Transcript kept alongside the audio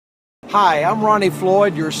Hi, I'm Ronnie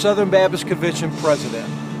Floyd, your Southern Baptist Convention President.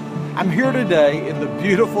 I'm here today in the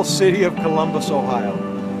beautiful city of Columbus, Ohio,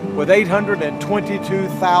 with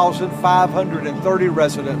 822,530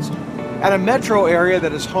 residents and a metro area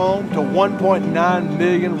that is home to 1.9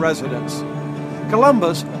 million residents.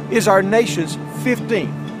 Columbus is our nation's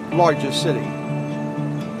 15th largest city.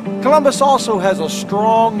 Columbus also has a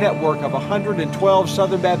strong network of 112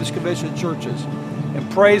 Southern Baptist Convention churches,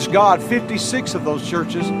 and praise God, 56 of those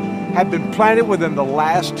churches have been planted within the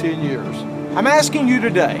last 10 years. I'm asking you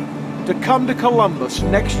today to come to Columbus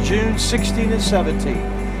next June 16 and 17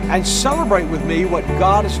 and celebrate with me what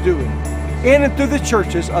God is doing in and through the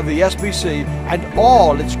churches of the SBC and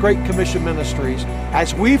all its Great Commission ministries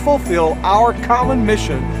as we fulfill our common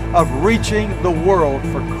mission of reaching the world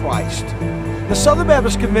for Christ. The Southern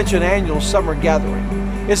Baptist Convention Annual Summer Gathering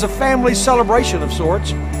is a family celebration of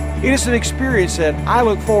sorts. It is an experience that I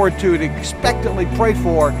look forward to and expectantly pray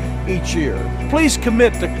for each year. Please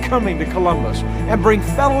commit to coming to Columbus and bring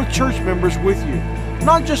fellow church members with you,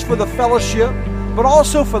 not just for the fellowship, but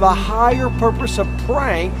also for the higher purpose of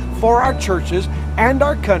praying for our churches and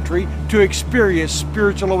our country to experience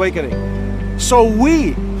spiritual awakening, so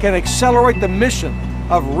we can accelerate the mission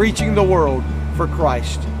of reaching the world for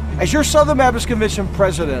Christ. As your Southern Baptist Convention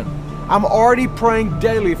President, I'm already praying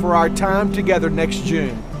daily for our time together next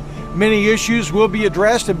June. Many issues will be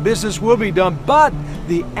addressed and business will be done, but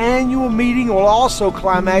the annual meeting will also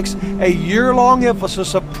climax a year-long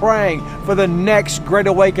emphasis of praying for the next great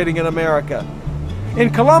awakening in America. In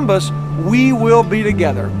Columbus, we will be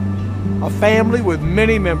together, a family with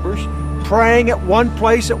many members, praying at one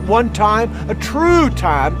place at one time, a true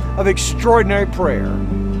time of extraordinary prayer.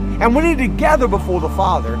 And we need to gather before the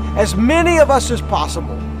Father, as many of us as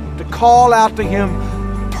possible, to call out to Him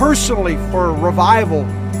personally for revival,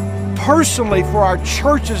 personally for our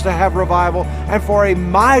churches to have revival, and for a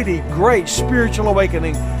mighty, great spiritual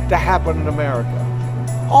awakening to happen in America.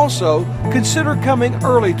 Also, consider coming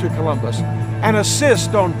early to Columbus and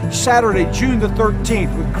assist on Saturday, June the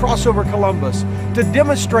 13th with Crossover Columbus to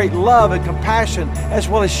demonstrate love and compassion as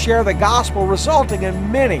well as share the gospel, resulting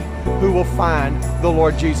in many who will find the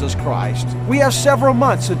Lord Jesus Christ. We have several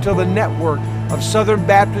months until the network of Southern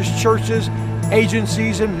Baptist churches,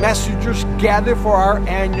 agencies, and messengers gather for our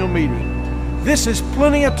annual meeting. This is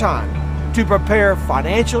plenty of time to prepare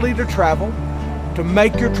financially to travel, to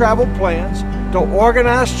make your travel plans, to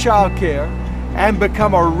organize childcare, and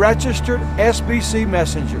become a registered SBC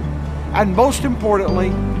messenger. And most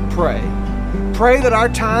importantly, pray. Pray that our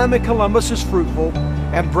time in Columbus is fruitful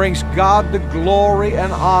and brings God the glory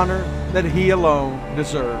and honor that He alone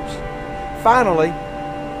deserves. Finally,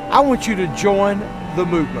 I want you to join the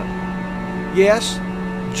movement. Yes,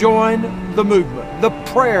 join the movement, the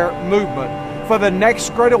prayer movement for the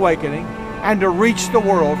next great awakening and to reach the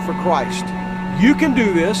world for Christ. You can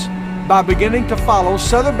do this by beginning to follow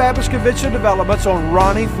Southern Baptist Convention developments on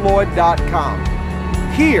RonnieFloyd.com.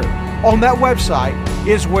 Here on that website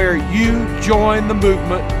is where you join the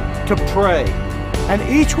movement to pray. And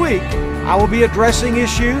each week I will be addressing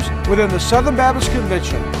issues within the Southern Baptist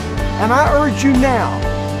Convention. And I urge you now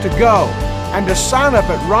to go and to sign up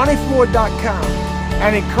at RonnieFloyd.com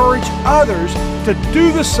and encourage others to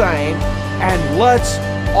do the same, and let's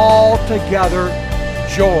all together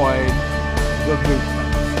join the movement.